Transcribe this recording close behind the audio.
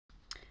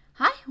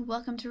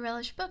welcome to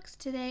Relish Books.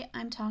 Today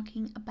I'm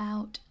talking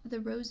about The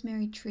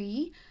Rosemary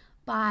Tree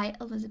by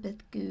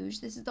Elizabeth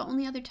Goudge. This is the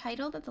only other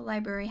title that the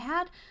library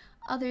had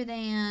other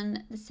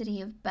than The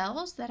City of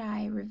Bells that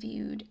I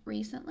reviewed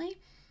recently.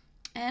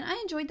 And I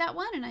enjoyed that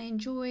one, and I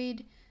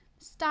enjoyed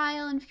the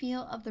style and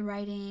feel of the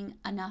writing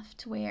enough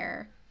to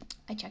where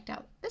I checked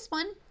out this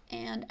one,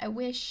 and I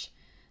wish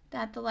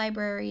that the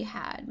library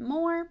had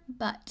more,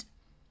 but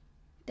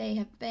they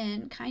have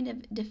been kind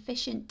of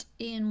deficient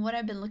in what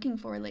I've been looking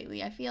for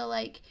lately. I feel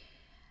like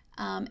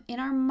in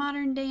our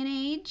modern day and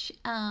age,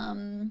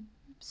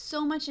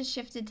 so much has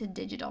shifted to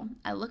digital.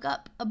 I look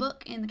up a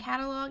book in the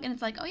catalog and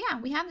it's like, oh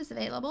yeah, we have this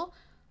available.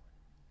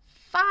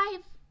 5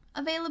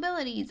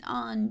 availabilities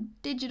on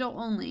digital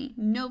only,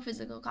 no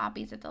physical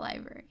copies at the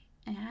library.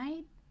 And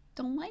I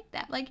don't like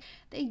that. Like,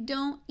 they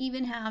don't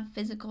even have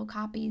physical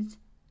copies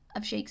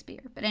of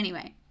Shakespeare. But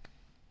anyway,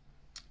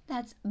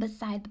 that's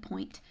beside the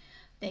point.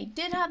 They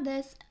did have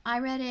this. I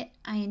read it.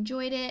 I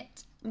enjoyed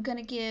it. I'm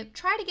going to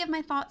try to give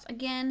my thoughts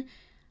again.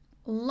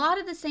 A lot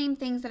of the same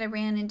things that I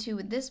ran into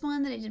with this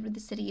one that I did with The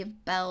City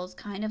of Bells,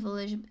 kind of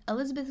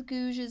Elizabeth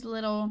Goudge's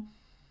little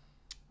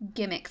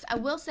gimmicks. I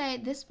will say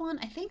this one,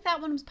 I think that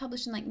one was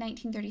published in like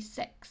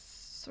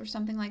 1936 or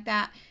something like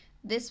that.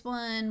 This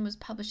one was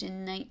published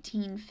in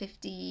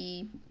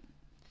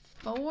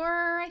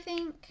 1954, I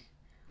think.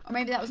 Or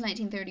maybe that was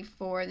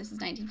 1934, this is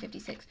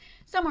 1956,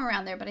 somewhere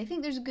around there, but I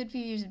think there's a good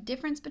few years of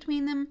difference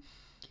between them.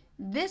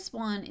 This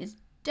one is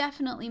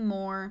definitely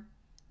more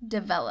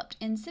developed.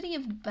 In City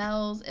of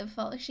Bells, it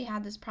felt like she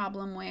had this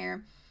problem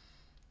where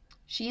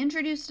she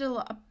introduced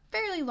a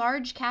fairly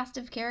large cast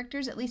of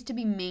characters, at least to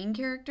be main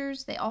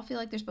characters. They all feel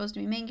like they're supposed to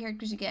be main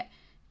characters. You get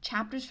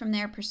chapters from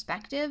their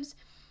perspectives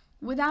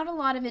without a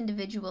lot of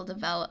individual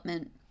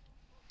development.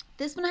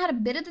 This one had a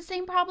bit of the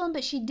same problem,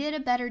 but she did a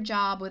better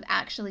job with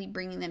actually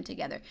bringing them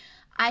together.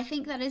 I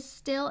think that is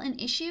still an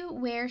issue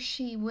where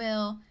she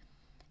will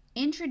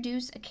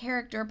introduce a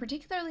character,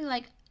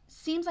 particularly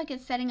seems like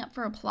it's setting up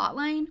for a plot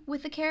line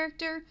with the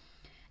character,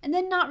 and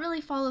then not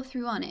really follow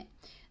through on it.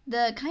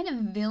 The kind of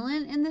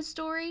villain in this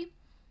story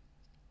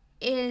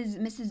is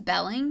Mrs.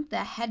 Belling,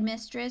 the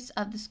headmistress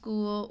of the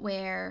school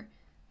where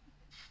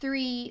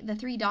the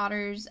three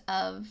daughters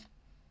of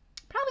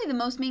probably the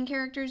most main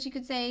characters, you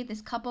could say,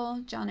 this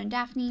couple, John and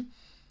Daphne.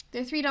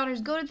 Their 3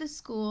 daughters go to the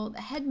school.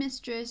 The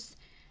headmistress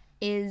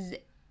is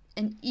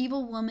an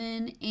evil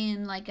woman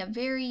in like a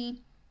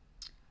very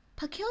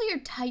peculiar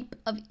type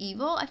of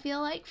evil, I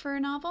feel like, for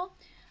a novel.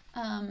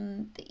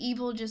 The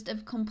evil just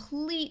of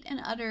complete and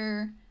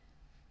utter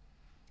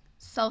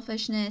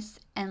selfishness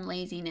and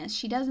laziness.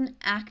 She doesn't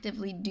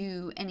actively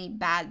do any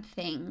bad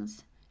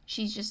things.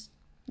 She's just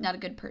not a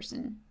good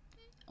person.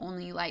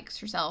 Only likes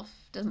herself,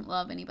 doesn't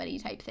love anybody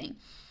type thing.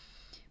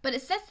 But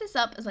it sets this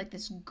up as like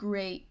this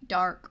great,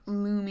 dark,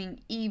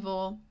 looming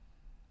evil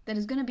that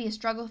is going to be a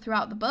struggle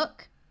throughout the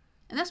book.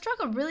 And that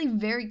struggle really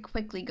very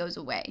quickly goes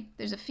away.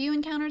 There's a few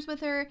encounters with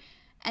her,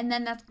 and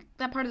then that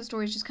part of the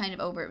story is just kind of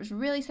over. It was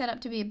really set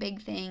up to be a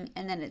big thing,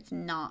 and then it's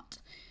not.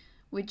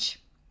 Which,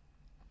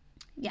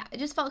 yeah, it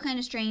just felt kind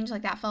of strange.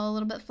 Like, that fell a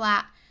little bit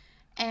flat.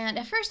 And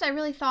at first I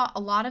really thought a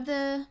lot of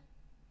the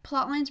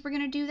plot lines were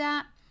going to do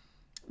that.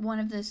 One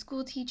of the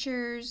school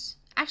teachers,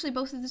 actually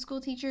both of the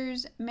school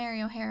teachers,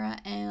 Mary O'Hara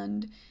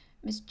and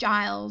Miss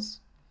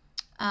Giles,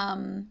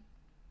 at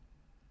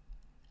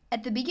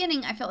the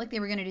beginning I felt like they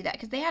were going to do that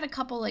because they had a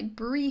couple like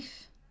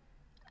brief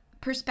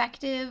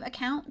perspective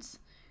accounts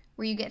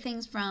where you get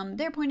things from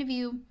their point of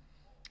view,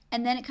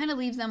 and then it kind of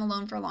leaves them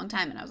alone for a long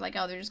time, and I was like,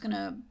 oh,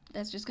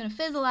 that's just gonna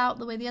fizzle out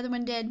the way the other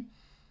one did.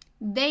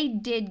 They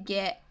did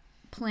get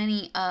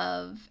plenty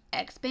of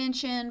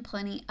expansion,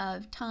 plenty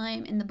of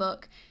time in the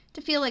book to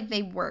feel like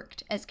they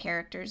worked as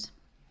characters.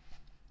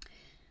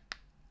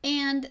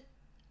 And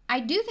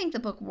I do think the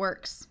book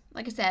works,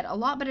 like I said, a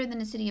lot better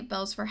than A City of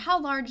Bells for how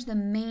large the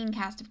main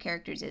cast of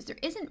characters is. There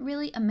isn't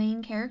really a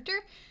main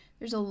character.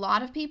 There's a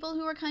lot of people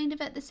who are kind of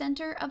at the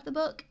center of the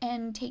book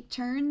and take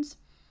turns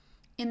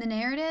in the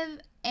narrative,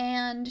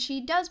 and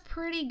she does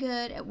pretty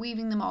good at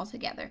weaving them all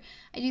together.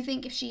 I do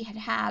think if she had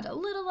had a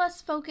little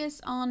less focus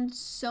on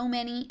so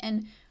many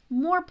and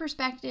more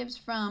perspectives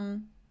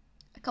from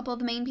a couple of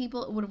the main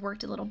people, it would have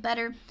worked a little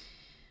better.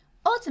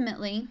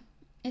 Ultimately,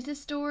 it's a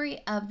story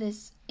of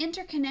this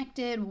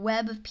interconnected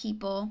web of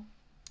people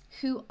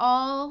who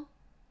all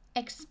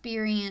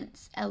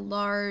experience a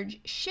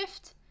large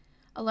shift,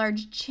 a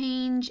large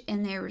change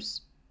in their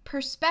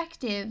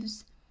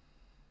perspectives,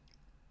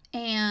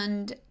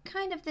 and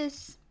kind of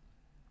this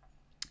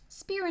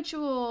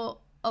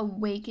spiritual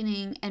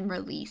awakening and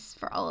release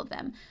for all of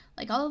them.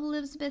 Like all of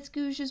Elizabeth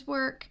Goudge's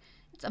work,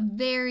 it's a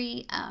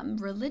very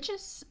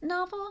religious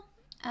novel.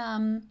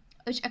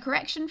 Which, a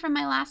correction from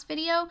my last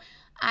video,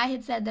 I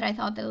had said that I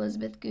thought that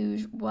Elizabeth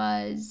Goudge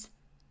was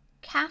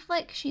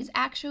Catholic. She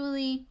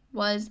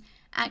was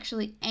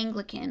actually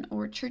Anglican,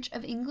 or Church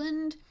of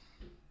England,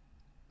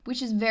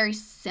 which is very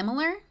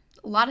similar.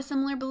 A lot of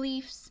similar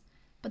beliefs,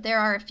 but there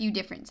are a few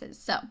differences.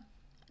 So,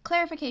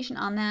 clarification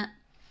on that.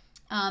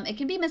 It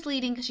can be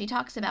misleading because she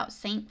talks about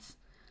saints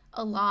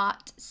a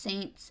lot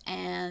saints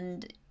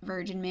and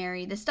Virgin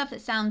Mary, the stuff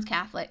that sounds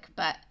Catholic,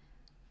 but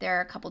there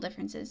are a couple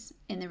differences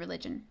in the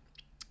religion.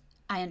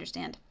 I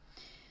understand.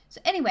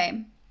 So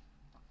anyway,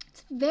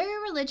 it's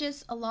very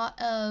religious, a lot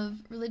of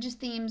religious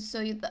themes.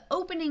 So the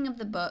opening of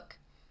the book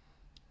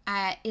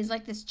is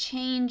like this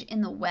change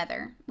in the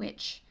weather,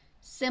 which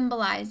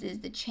symbolizes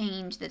the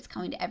change that's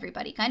coming to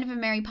everybody. Kind of a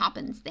Mary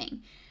Poppins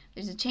thing.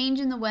 There's a change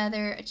in the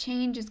weather, a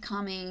change is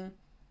coming,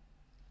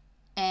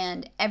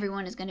 and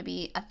everyone is going to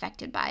be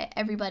affected by it.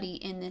 Everybody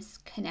in this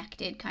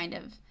connected kind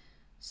of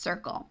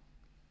circle.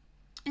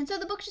 And so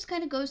the book just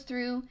kind of goes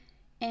through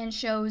and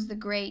shows the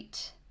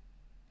great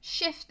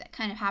shift that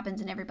kind of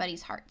happens in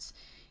everybody's hearts.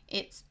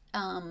 It's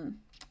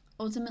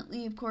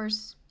ultimately, of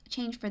course, a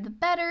change for the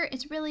better.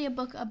 It's really a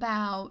book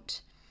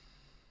about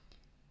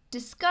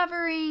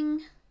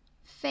discovering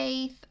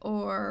faith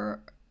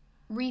or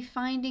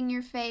refinding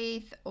your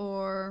faith,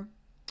 or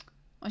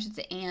I should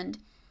say and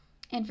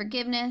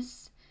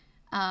forgiveness.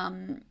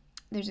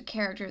 There's a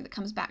character that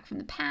comes back from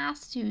the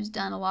past who's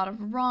done a lot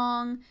of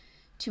wrong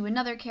to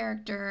another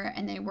character,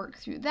 and they work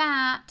through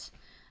that.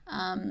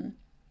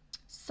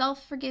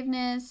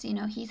 Self-forgiveness,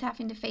 he's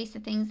having to face the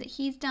things that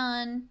he's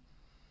done.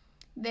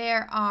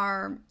 There's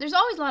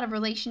always a lot of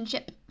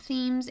relationship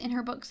themes in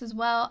her books as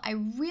well. I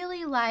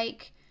really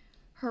like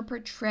her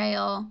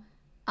portrayal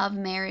of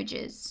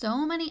marriages. So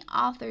many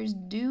authors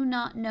do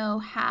not know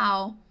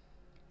how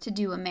to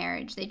do a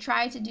marriage. They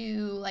try to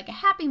do like a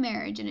happy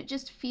marriage, and it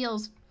just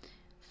feels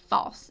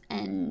false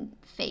and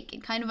fake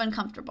and kind of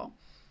uncomfortable.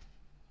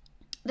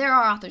 There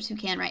are authors who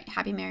can write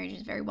happy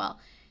marriages very well.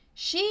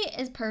 She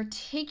is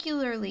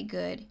particularly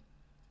good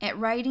at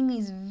writing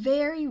these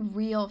very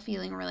real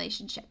feeling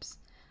relationships.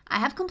 I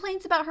have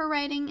complaints about her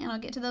writing, and I'll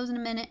get to those in a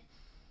minute.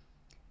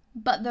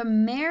 But the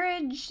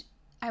marriage,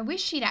 I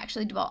wish she'd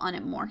actually dwelt on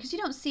it more, because you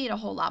don't see it a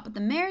whole lot. But the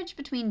marriage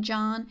between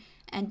John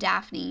and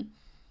Daphne,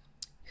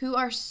 who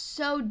are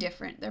so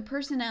different, their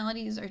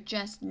personalities are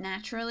just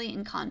naturally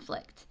in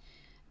conflict,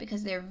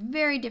 because they're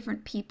very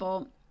different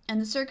people, and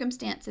the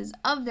circumstances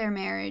of their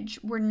marriage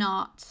were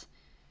not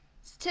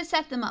to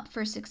set them up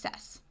for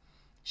success.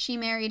 She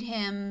married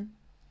him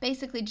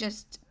basically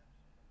just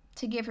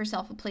to give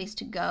herself a place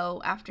to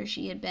go after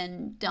she had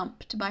been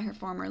dumped by her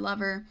former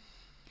lover.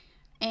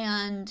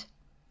 And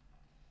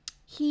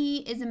he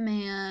is a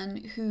man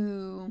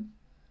who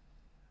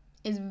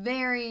is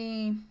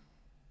very,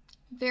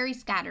 very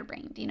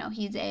scatterbrained.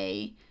 He's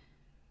a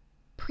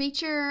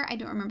preacher. I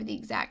don't remember the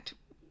exact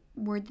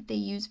word that they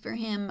use for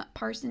him.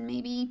 Parson,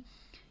 maybe,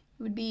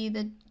 would be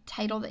the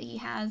title that he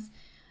has.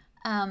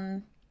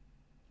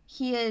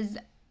 He is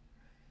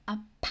a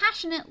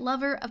passionate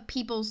lover of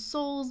people's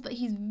souls, but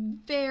he's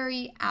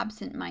very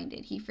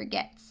absent-minded. He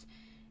forgets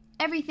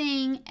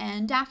everything,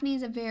 and Daphne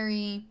is a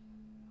very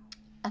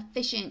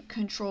efficient,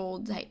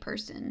 controlled type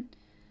person,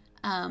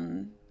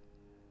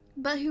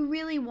 but who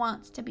really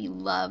wants to be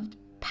loved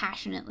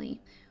passionately,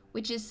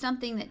 which is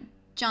something that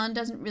John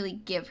doesn't really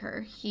give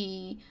her.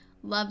 He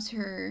loves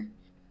her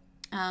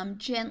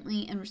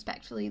gently and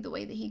respectfully, the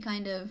way that he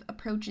kind of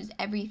approaches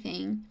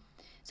everything.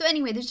 So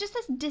anyway, there's just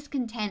this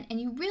discontent, and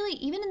you really,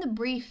 even in the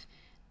brief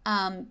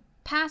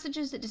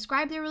passages that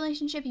describe their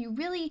relationship, you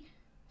really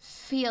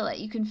feel it.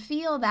 You can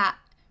feel that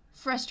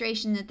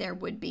frustration that there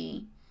would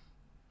be.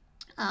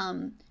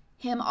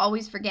 Him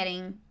always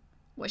forgetting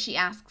what she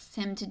asks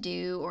him to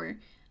do, or,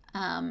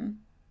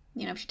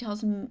 if she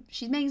tells him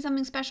she's making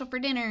something special for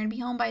dinner and be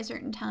home by a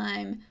certain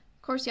time,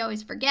 of course he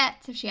always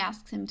forgets. If she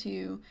asks him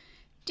to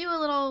do a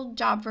little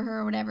job for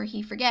her or whatever,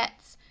 he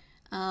forgets.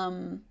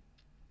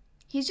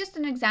 He's just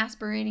an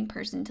exasperating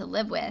person to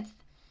live with.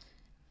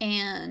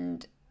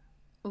 And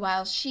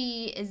while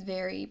she is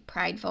very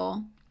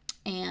prideful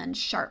and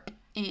sharp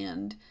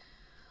and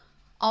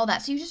all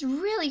that. So you just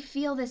really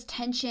feel this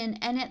tension,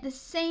 and at the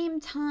same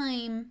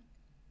time,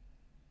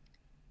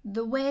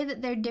 the way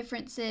that their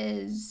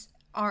differences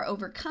are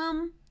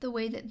overcome, the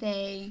way that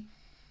they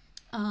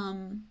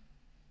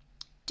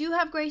do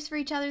have grace for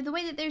each other, the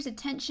way that there's a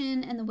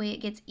tension and the way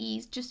it gets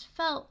eased just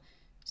felt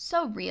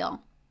so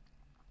real.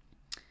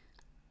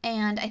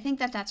 And I think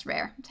that that's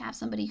rare, to have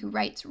somebody who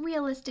writes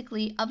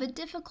realistically of a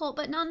difficult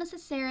but not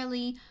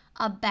necessarily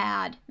a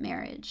bad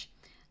marriage.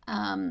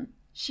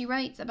 She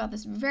writes about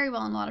this very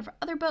well in a lot of her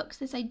other books,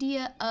 this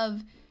idea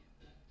of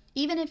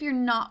even if you're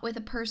not with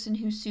a person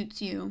who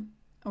suits you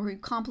or who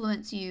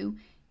compliments you,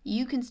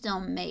 you can still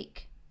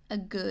make a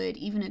good,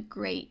 even a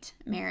great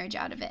marriage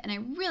out of it. And I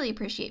really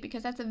appreciate,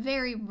 because that's a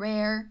very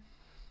rare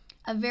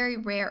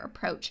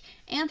approach.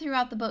 And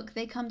throughout the book,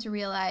 they come to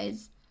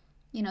realize,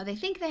 they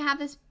think they have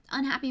this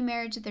unhappy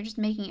marriage, that they're just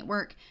making it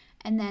work.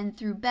 And then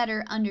through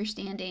better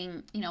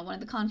understanding, one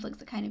of the conflicts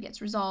that kind of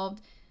gets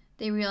resolved,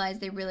 they realize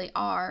they really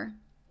are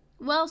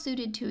well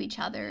suited to each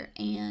other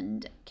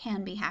and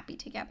can be happy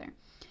together.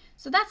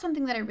 So that's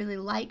something that I really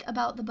like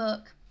about the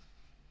book.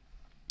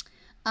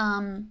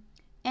 And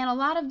a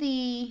lot of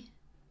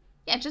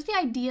just the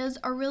ideas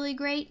are really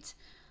great.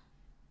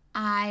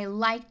 I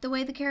liked the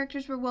way the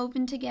characters were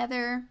woven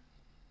together.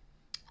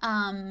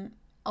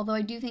 Although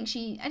I do think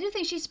she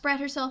spread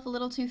herself a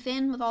little too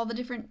thin with all the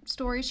different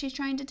stories she's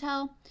trying to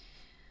tell.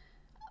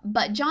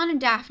 But John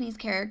and Daphne's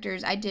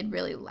characters I did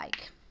really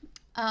like.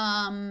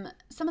 Some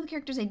of the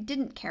characters I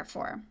didn't care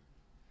for.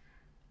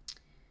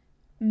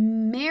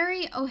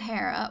 Mary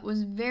O'Hara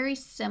was very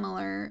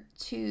similar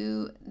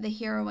to the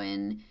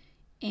heroine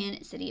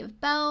in City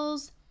of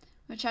Bells,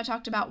 which I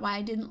talked about why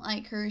I didn't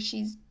like her.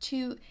 She's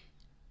too...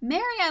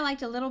 Mary I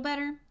liked a little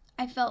better.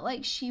 I felt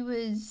like she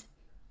was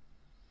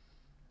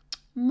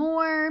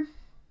more...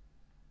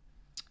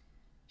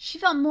 She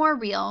felt more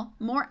real,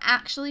 more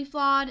actually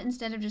flawed,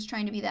 instead of just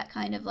trying to be that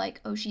kind of like,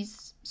 oh,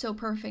 she's so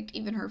perfect,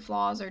 even her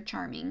flaws are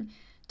charming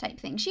type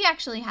thing. She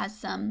actually has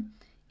some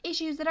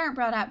issues that aren't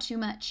brought out too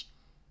much,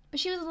 but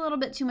she was a little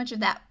bit too much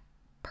of that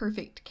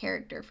perfect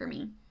character for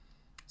me.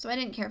 So I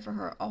didn't care for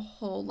her a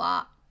whole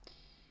lot.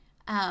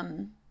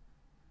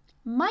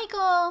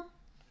 Michael,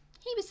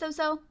 he was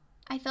so-so.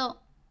 I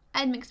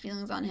had mixed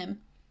feelings on him.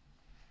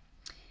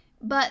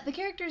 But the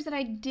characters that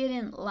I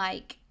didn't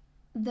like,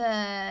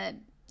 the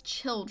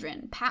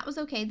children. Pat was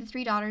okay, the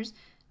 3 daughters.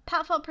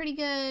 Pat felt pretty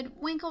good.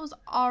 Winkle was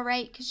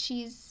alright because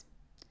she's,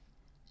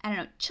 I don't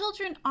know,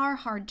 children are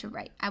hard to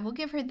write. I will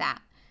give her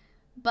that.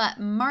 But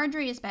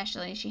Marjorie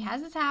especially, she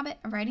has this habit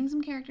of writing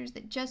some characters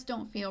that just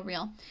don't feel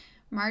real.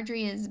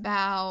 Marjorie is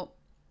about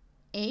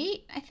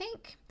 8, I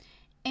think.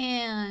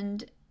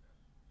 And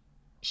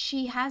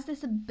she has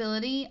this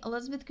ability.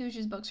 Elizabeth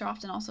Goudge's books are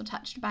often also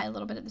touched by a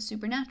little bit of the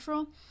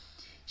supernatural.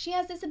 She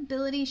has this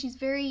ability. She's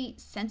very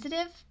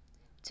sensitive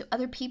to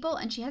other people,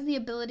 and she has the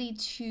ability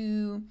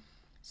to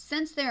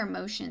sense their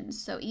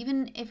emotions. So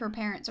even if her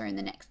parents are in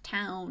the next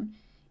town,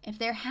 if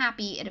they're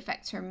happy, it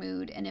affects her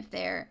mood, and if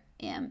they're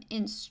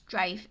in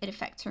strife, it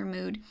affects her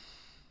mood.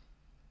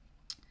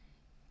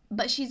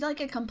 But she's like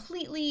a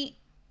completely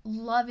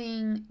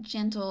loving,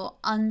 gentle,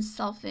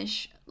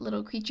 unselfish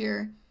little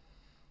creature,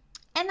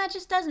 and that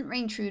just doesn't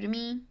ring true to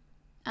me.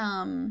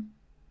 I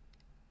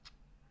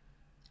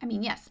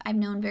mean, yes, I've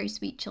known very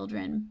sweet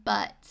children,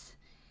 but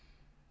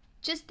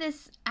just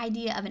this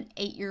idea of an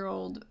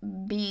 8-year-old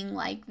being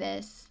like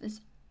this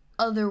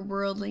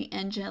otherworldly,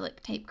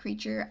 angelic type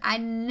creature, I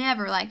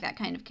never liked that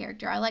kind of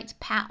character. I liked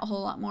Pat a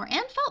whole lot more,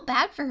 and felt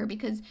bad for her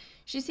because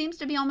she seems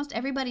to be almost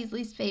everybody's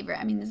least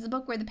favorite. I mean, this is a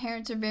book where the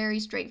parents are very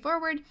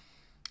straightforward,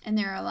 and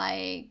they're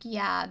like,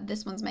 yeah,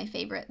 this one's my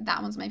favorite,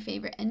 that one's my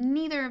favorite, and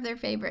neither of their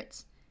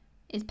favorites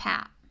is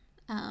Pat.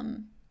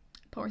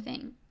 Poor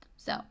thing.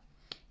 So,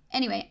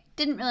 anyway,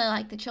 didn't really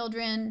like the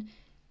children.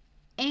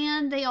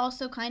 And they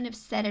also kind of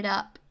set it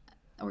up,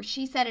 or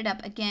she set it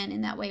up again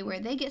in that way where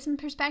they get some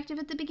perspective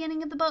at the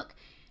beginning of the book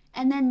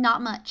and then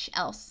not much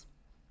else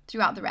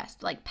throughout the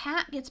rest. Like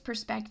Pat gets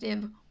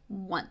perspective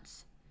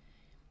once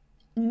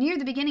near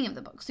the beginning of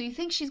the book. So you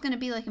think she's going to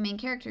be like a main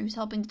character who's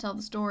helping to tell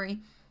the story,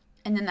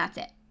 and then that's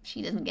it.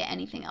 She doesn't get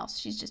anything else.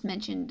 She's just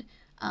mentioned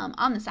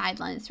on the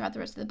sidelines throughout the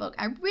rest of the book.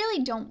 I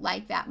really don't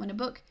like that when a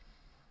book,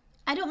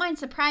 I don't mind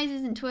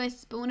surprises and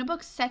twists, but when a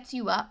book sets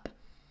you up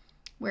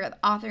where the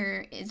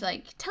author is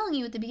like telling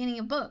you at the beginning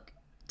of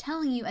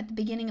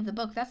the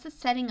book, that's the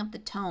setting of the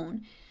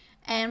tone.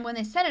 And when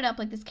they set it up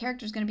like this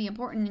character is going to be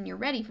important and you're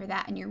ready for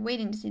that and you're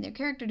waiting to see their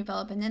character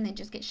develop, and then they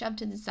just get shoved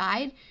to the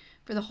side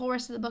for the whole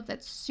rest of the book,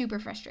 that's super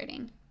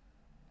frustrating.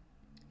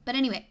 But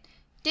anyway,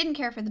 didn't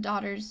care for the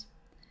daughters.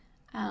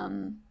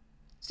 So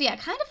yeah,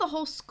 kind of the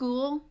whole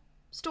school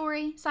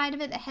story side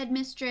of it, the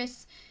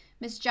headmistress,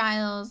 Miss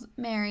Giles,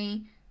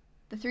 Mary,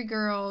 the 3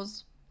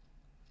 girls,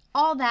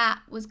 all that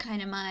was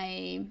kind of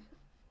my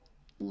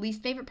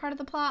least favorite part of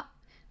the plot.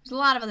 There's a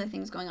lot of other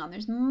things going on.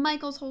 There's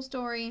Michael's whole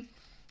story,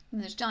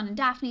 and there's John and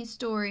Daphne's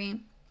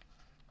story.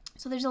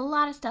 So there's a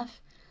lot of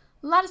stuff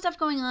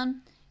going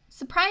on.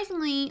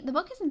 Surprisingly, the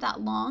book isn't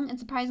that long, and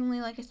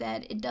surprisingly, like I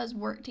said, it does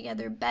work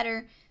together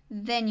better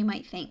than you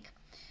might think.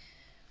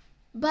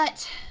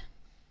 But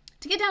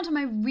to get down to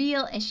my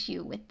real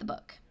issue with the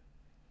book,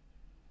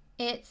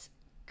 it's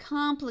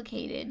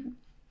complicated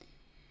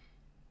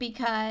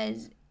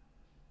because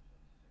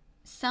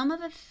some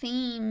of the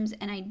themes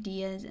and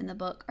ideas in the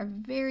book are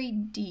very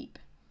deep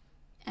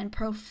and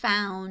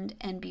profound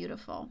and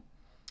beautiful.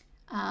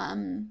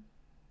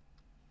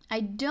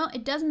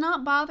 It does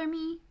not bother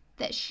me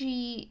that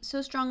she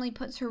so strongly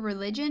puts her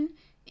religion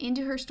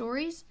into her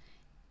stories.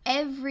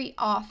 Every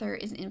author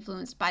is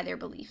influenced by their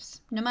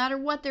beliefs. No matter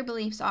what their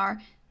beliefs are,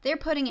 they're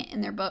putting it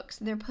in their books.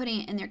 They're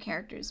putting it in their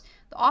characters.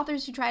 The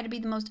authors who try to be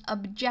the most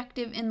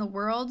objective in the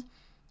world,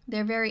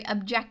 their very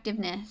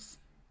objectiveness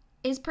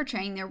is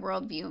portraying their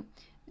worldview.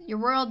 Your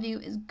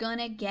worldview is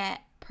gonna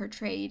get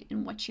portrayed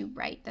in what you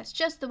write. That's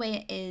just the way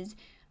it is.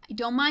 I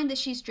don't mind that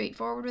she's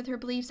straightforward with her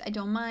beliefs. I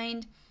don't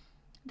mind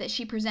that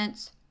she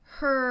presents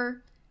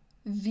her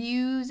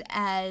views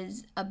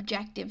as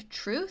objective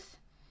truth.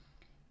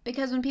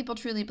 Because when people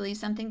truly believe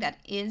something, that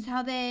is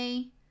how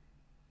they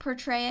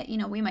portray it. You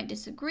know, we might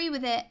disagree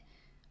with it,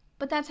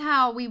 but that's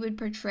how we would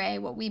portray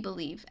what we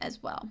believe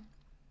as well.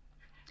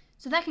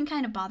 So that can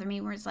kind of bother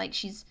me, where it's like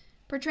she's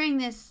portraying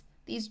these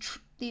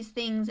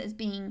things as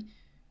being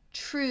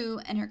true,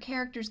 and her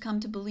characters come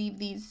to believe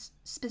these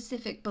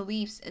specific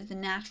beliefs as the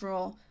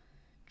natural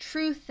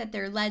truth that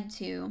they're led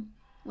to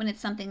when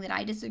it's something that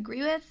I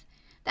disagree with,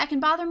 that can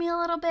bother me a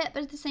little bit,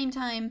 but at the same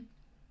time,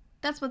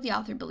 that's what the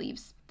author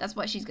believes. That's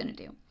what she's going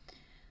to do.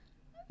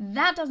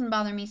 That doesn't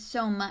bother me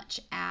so much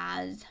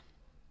as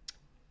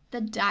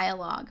the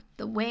dialogue,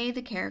 the way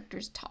the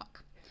characters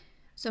talk.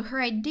 So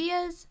her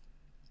ideas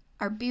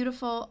are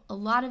beautiful. A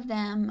lot of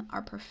them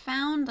are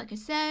profound, like I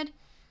said.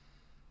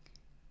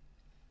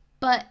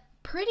 But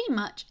pretty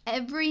much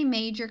every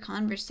major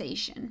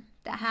conversation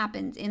that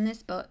happens in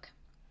this book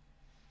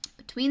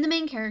between the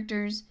main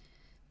characters,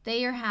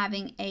 they are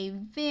having a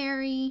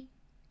very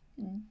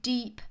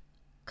deep,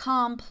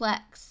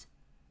 complex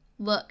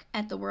look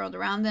at the world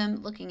around them,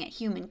 looking at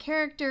human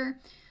character,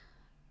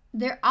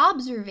 their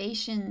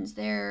observations,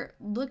 they're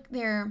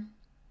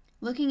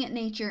looking at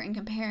nature and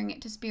comparing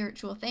it to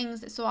spiritual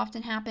things that so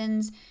often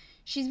happens.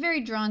 She's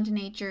very drawn to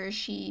nature.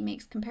 She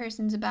makes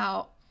comparisons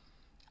about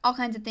all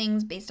kinds of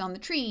things based on the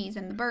trees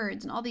and the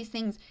birds and all these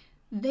things.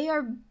 They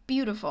are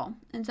beautiful,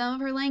 and some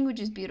of her language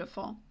is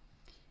beautiful.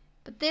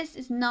 But this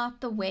is not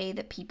the way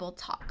that people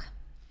talk.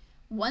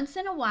 Once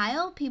in a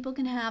while, people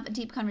can have a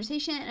deep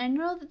conversation, and I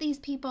know that these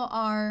people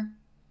are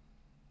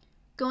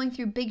going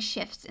through big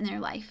shifts in their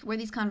life where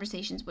these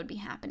conversations would be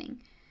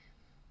happening.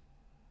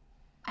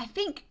 I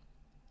think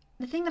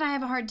the thing that I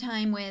have a hard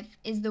time with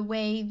is the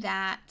way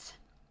that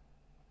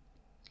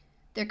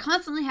they're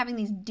constantly having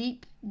these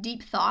deep,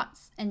 deep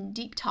thoughts and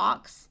deep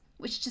talks,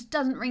 which just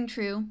doesn't ring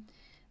true.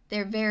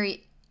 They're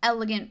very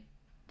elegant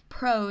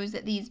prose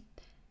that these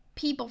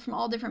people from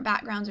all different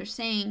backgrounds are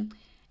saying.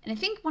 And I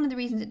think one of the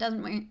reasons it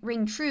doesn't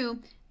ring true,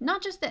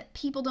 not just that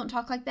people don't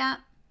talk like that,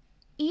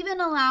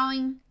 even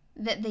allowing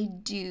that they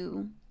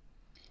do,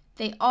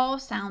 they all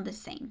sound the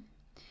same.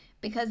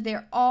 Because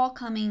they're all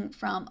coming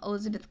from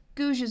Elizabeth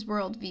Goudge's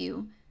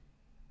worldview.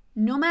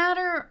 No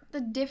matter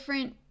the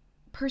different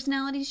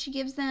personalities she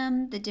gives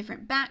them, the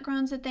different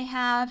backgrounds that they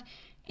have,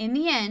 in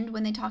the end,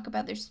 when they talk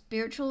about their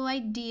spiritual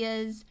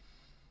ideas,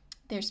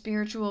 their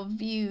spiritual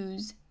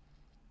views,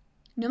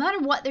 no matter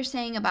what they're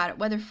saying about it,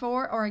 whether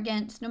for or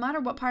against, no matter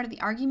what part of the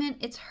argument,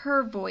 it's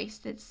her voice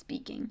that's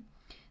speaking.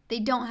 They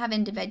don't have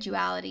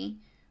individuality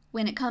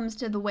when it comes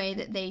to the way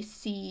that they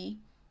see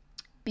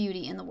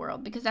beauty in the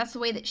world, because that's the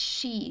way that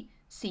she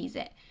sees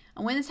it.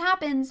 And when this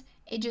happens,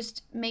 it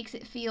just makes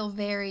it feel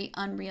very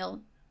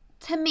unreal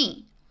to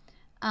me.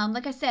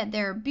 Like I said,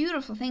 there are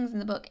beautiful things in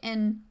the book,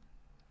 and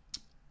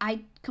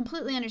I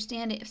completely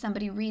understand it if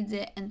somebody reads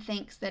it and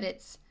thinks that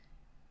it's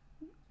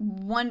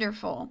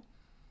wonderful.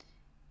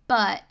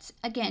 But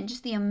again,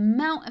 just the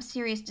amount of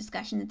serious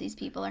discussion that these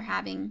people are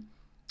having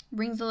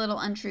rings a little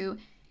untrue,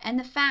 and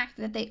the fact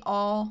that they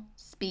all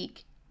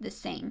speak the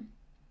same.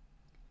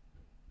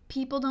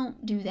 People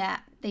don't do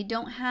that. They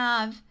don't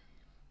have,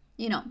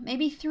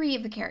 maybe 3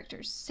 of the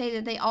characters say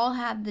that they all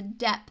have the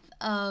depth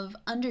of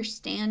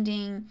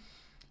understanding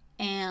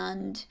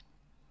and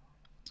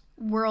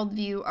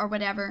worldview or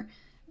whatever,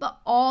 but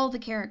all the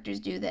characters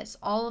do this.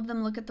 All of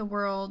them look at the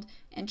world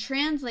and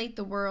translate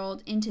the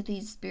world into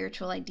these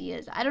spiritual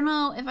ideas. I don't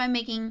know if I'm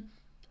making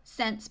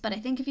sense, but I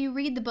think if you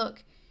read the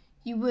book,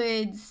 you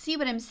would see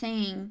what I'm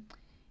saying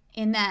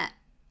in that,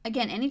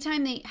 again,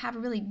 anytime they have a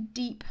really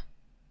deep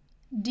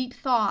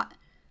thought,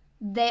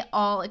 they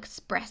all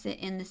express it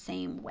in the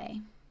same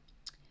way.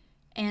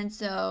 And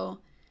so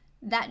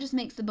that just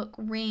makes the book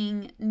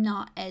ring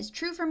not as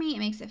true for me. It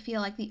makes it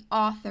feel like the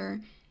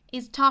author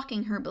is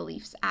talking her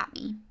beliefs at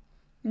me.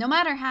 No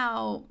matter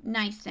how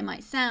nice they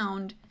might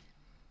sound,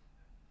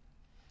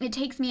 it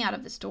takes me out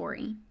of the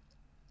story.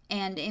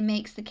 And it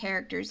makes the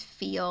characters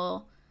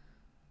feel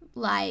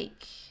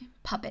like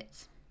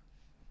puppets.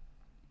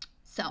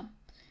 So,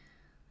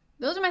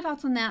 those are my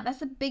thoughts on that. That's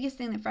the biggest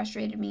thing that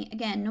frustrated me.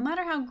 Again, no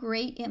matter how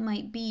great it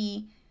might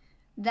be,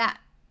 that's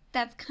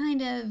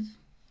kind of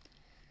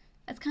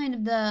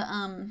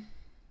the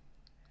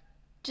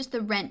just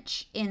the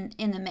wrench in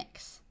the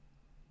mix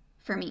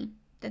for me.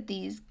 That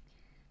these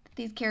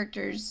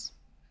characters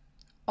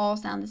all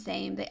sound the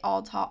same. They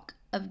all talk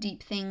of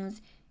deep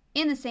things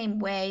in the same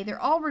way.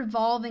 They're all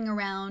revolving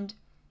around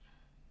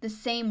the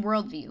same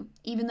worldview,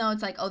 even though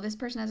it's like, oh, this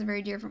person has a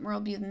very different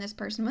worldview than this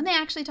person. When they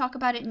actually talk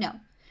about it, no.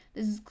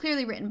 This is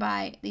clearly written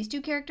by these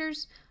 2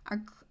 characters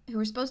who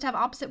are supposed to have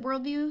opposite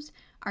worldviews,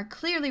 are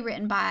clearly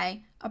written by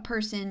a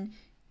person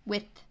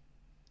with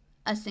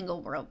a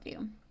single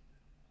worldview.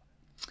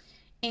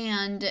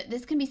 And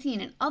this can be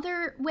seen in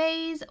other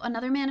ways.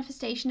 Another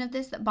manifestation of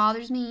this that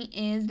bothers me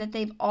is that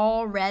they've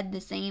all read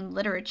the same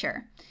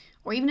literature.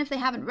 Or even if they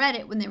haven't read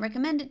it, when they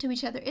recommend it to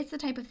each other, it's the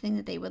type of thing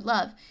that they would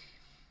love.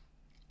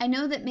 I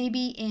know that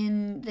maybe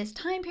in this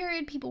time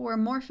period, people were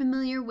more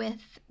familiar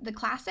with the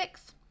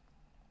classics.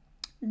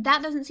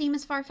 That doesn't seem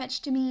as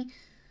far-fetched to me,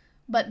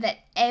 but that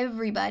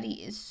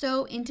everybody is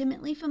so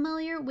intimately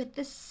familiar with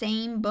the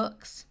same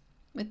books,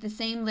 with the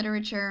same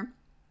literature,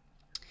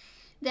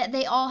 that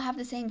they all have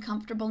the same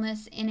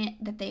comfortableness in it,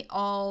 that they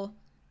all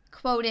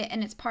quote it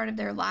and it's part of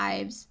their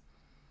lives.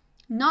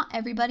 Not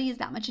everybody is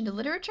that much into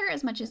literature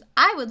as much as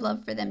I would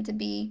love for them to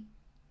be.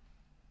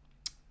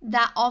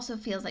 that also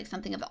feels like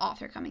something of the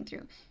author coming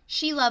through.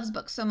 She loves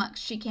books so much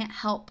she can't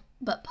help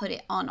but put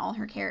it on all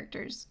her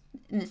characters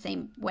in the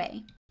same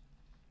way.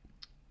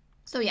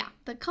 So yeah,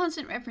 the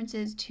constant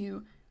references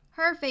to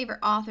her favorite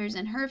authors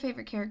and her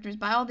favorite characters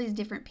by all these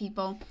different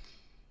people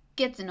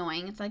gets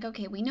annoying. It's like,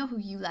 okay, we know who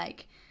you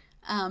like.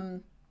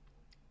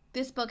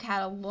 This book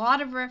had a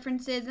lot of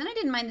references, and I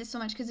didn't mind this so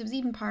much because it was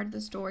even part of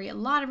the story. A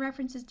lot of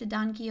references to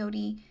Don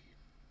Quixote.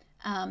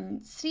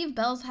 City of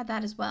Bells had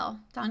that as well.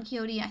 Don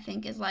Quixote, I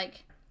think, is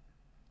like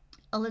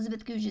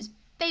Elizabeth Goudge's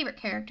favorite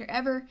character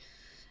ever.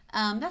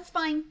 That's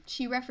fine.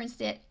 She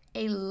referenced it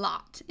a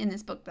lot in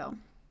this book, though.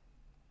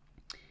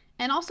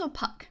 And also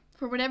Puck,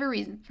 for whatever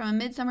reason, from A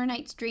Midsummer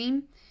Night's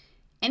Dream.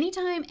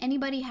 Anytime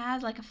anybody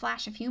has like a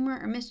flash of humor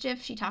or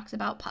mischief, she talks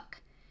about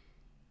Puck.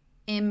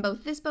 In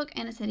both this book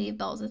and A City of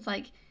Bells, it's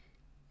like,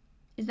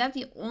 is that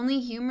the only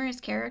humorous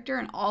character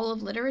in all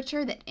of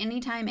literature, that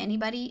anytime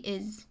anybody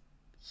is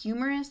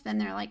humorous, then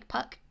they're like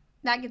Puck?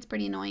 That gets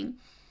pretty annoying.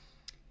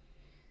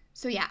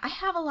 So yeah, I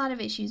have a lot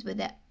of issues with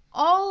it.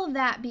 All of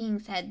that being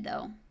said,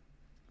 though,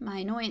 my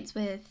annoyance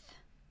with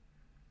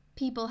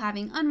people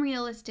having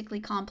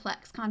unrealistically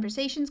complex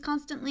conversations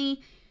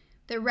constantly,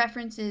 the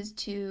references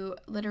to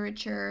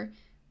literature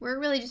where it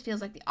really just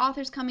feels like the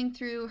author's coming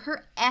through,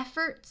 her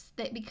efforts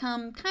that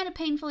become kind of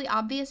painfully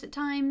obvious at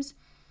times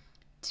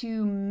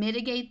to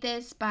mitigate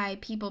this by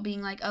people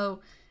being like, oh,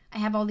 I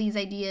have all these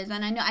ideas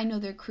and I know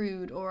they're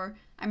crude, or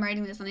I'm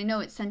writing this and I know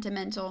it's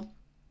sentimental.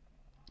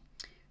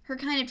 Her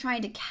kind of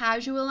trying to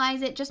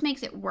casualize it just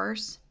makes it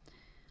worse.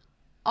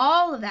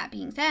 All of that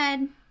being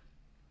said,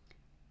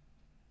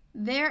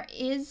 there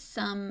is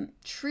some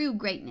true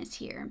greatness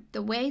here.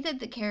 The way that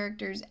the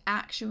characters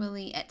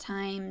actually at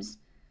times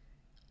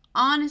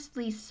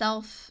honestly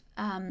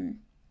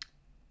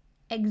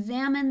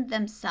examine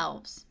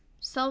themselves,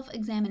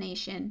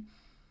 self-examination,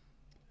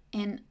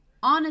 and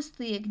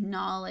honestly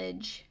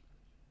acknowledge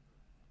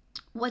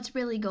what's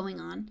really going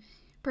on,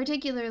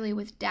 particularly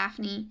with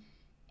Daphne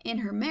in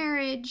her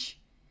marriage.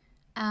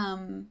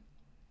 I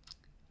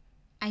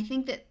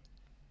think that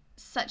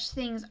such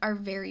things are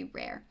very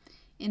rare.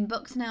 In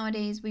books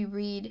nowadays, we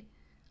read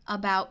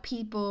about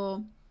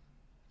people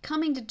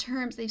coming to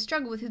terms, they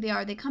struggle with who they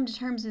are, they come to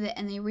terms with it,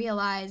 and they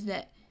realize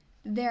that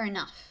they're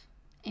enough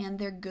and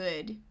they're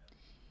good.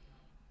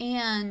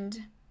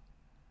 And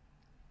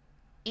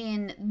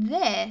in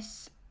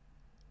this,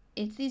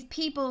 it's these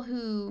people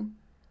who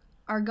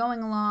are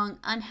going along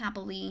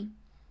unhappily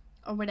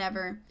or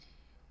whatever,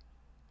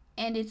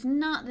 and it's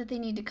not that they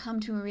need to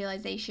come to a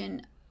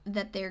realization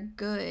that they're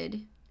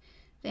good.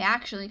 They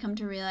actually come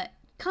to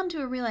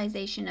a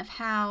realization of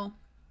how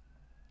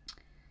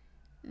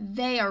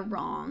they are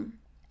wrong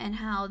and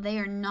how they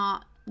are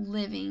not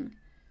living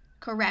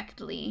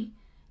correctly,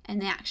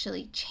 and they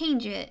actually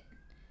change it,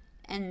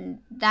 and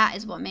that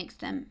is what makes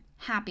them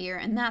happier,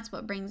 and that's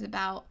what brings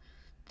about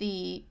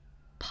the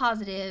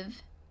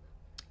positive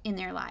in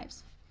their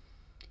lives.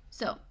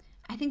 So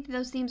I think that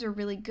those themes are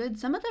really good.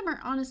 Some of them are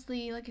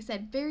honestly, like I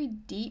said, very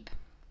deep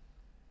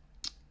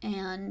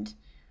and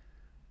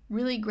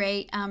really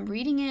great.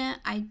 Reading it,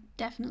 I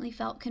definitely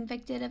felt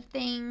convicted of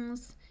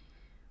things.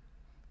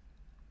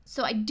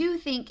 So I do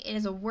think it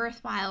is a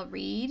worthwhile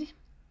read.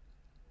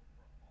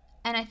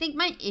 And I think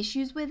my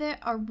issues with it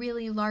are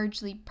really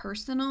largely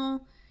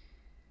personal.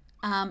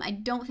 I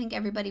don't think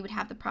everybody would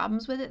have the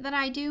problems with it that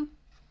I do.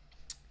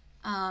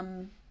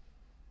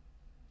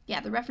 Yeah,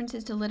 the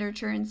references to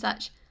literature and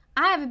such.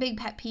 I have a big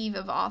pet peeve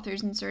of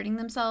authors inserting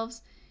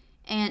themselves.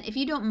 And if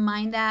you don't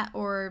mind that,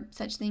 or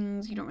such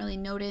things you don't really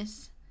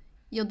notice,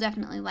 you'll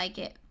definitely like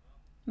it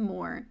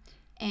more.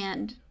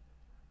 And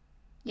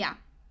yeah,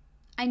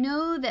 I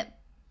know that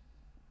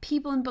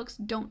people in books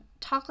don't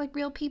talk like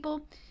real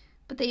people,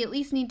 but they at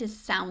least need to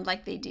sound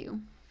like they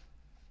do.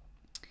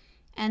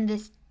 And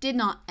this did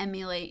not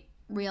emulate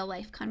real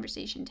life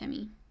conversation to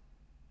me.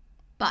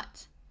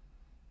 But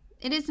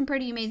it is some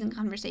pretty amazing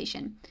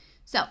conversation.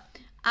 So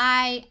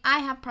I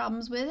have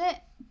problems with it,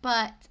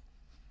 but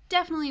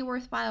definitely a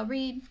worthwhile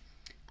read.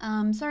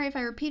 Sorry if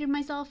I repeated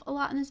myself a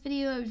lot in this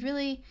video. I was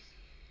really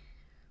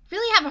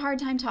have a hard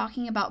time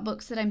talking about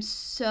books that I'm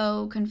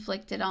so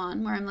conflicted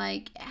on, where I'm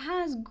like, it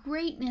has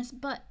greatness,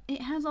 but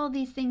it has all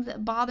these things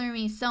that bother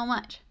me so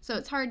much. So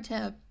it's hard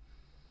to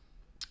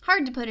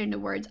put into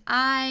words.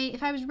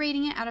 If I was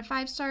rating it out of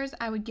 5 stars,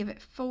 I would give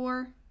it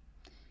 4,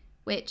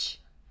 which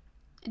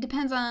it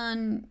depends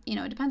on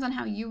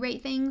how you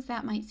rate things.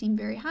 That might seem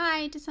very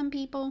high to some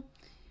people.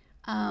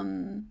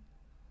 But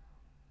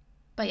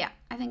yeah,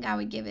 I think I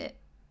would give it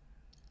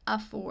a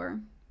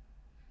 4.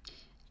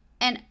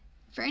 And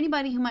for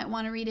anybody who might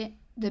want to read it,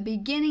 the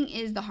beginning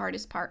is the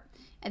hardest part.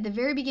 At the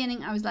very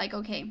beginning, I was like,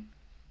 okay,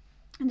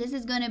 this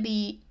is going to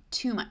be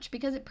too much,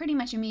 because it pretty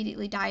much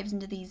immediately dives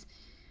into these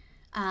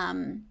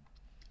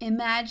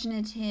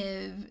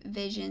imaginative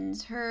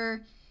visions.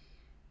 Her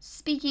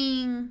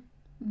speaking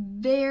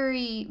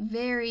very,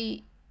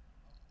 very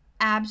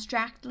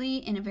abstractly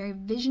in a very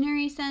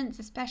visionary sense,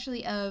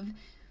 especially of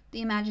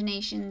the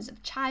imaginations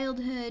of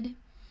childhood.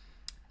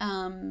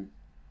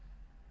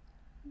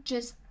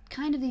 Just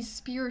kind of these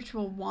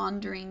spiritual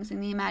wanderings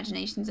in the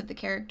imaginations of the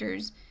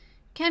characters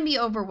can be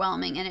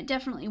overwhelming, and it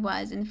definitely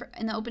was. In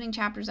the opening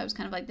chapters, I was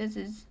kind of like, this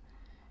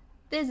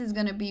is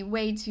going to be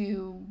way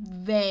too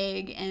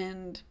vague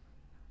and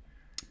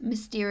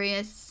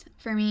mysterious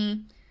for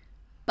me.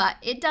 But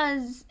it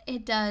does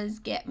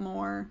get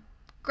more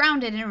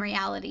grounded in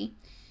reality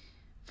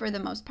for the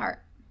most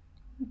part.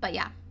 But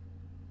yeah,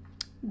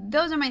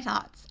 those are my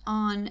thoughts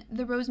on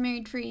The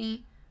Rosemary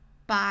Tree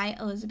by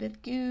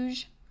Elizabeth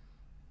Goudge.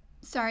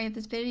 Sorry if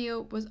this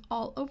video was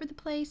all over the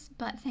place,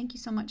 but thank you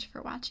so much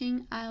for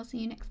watching. I'll see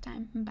you next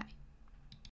time. Bye.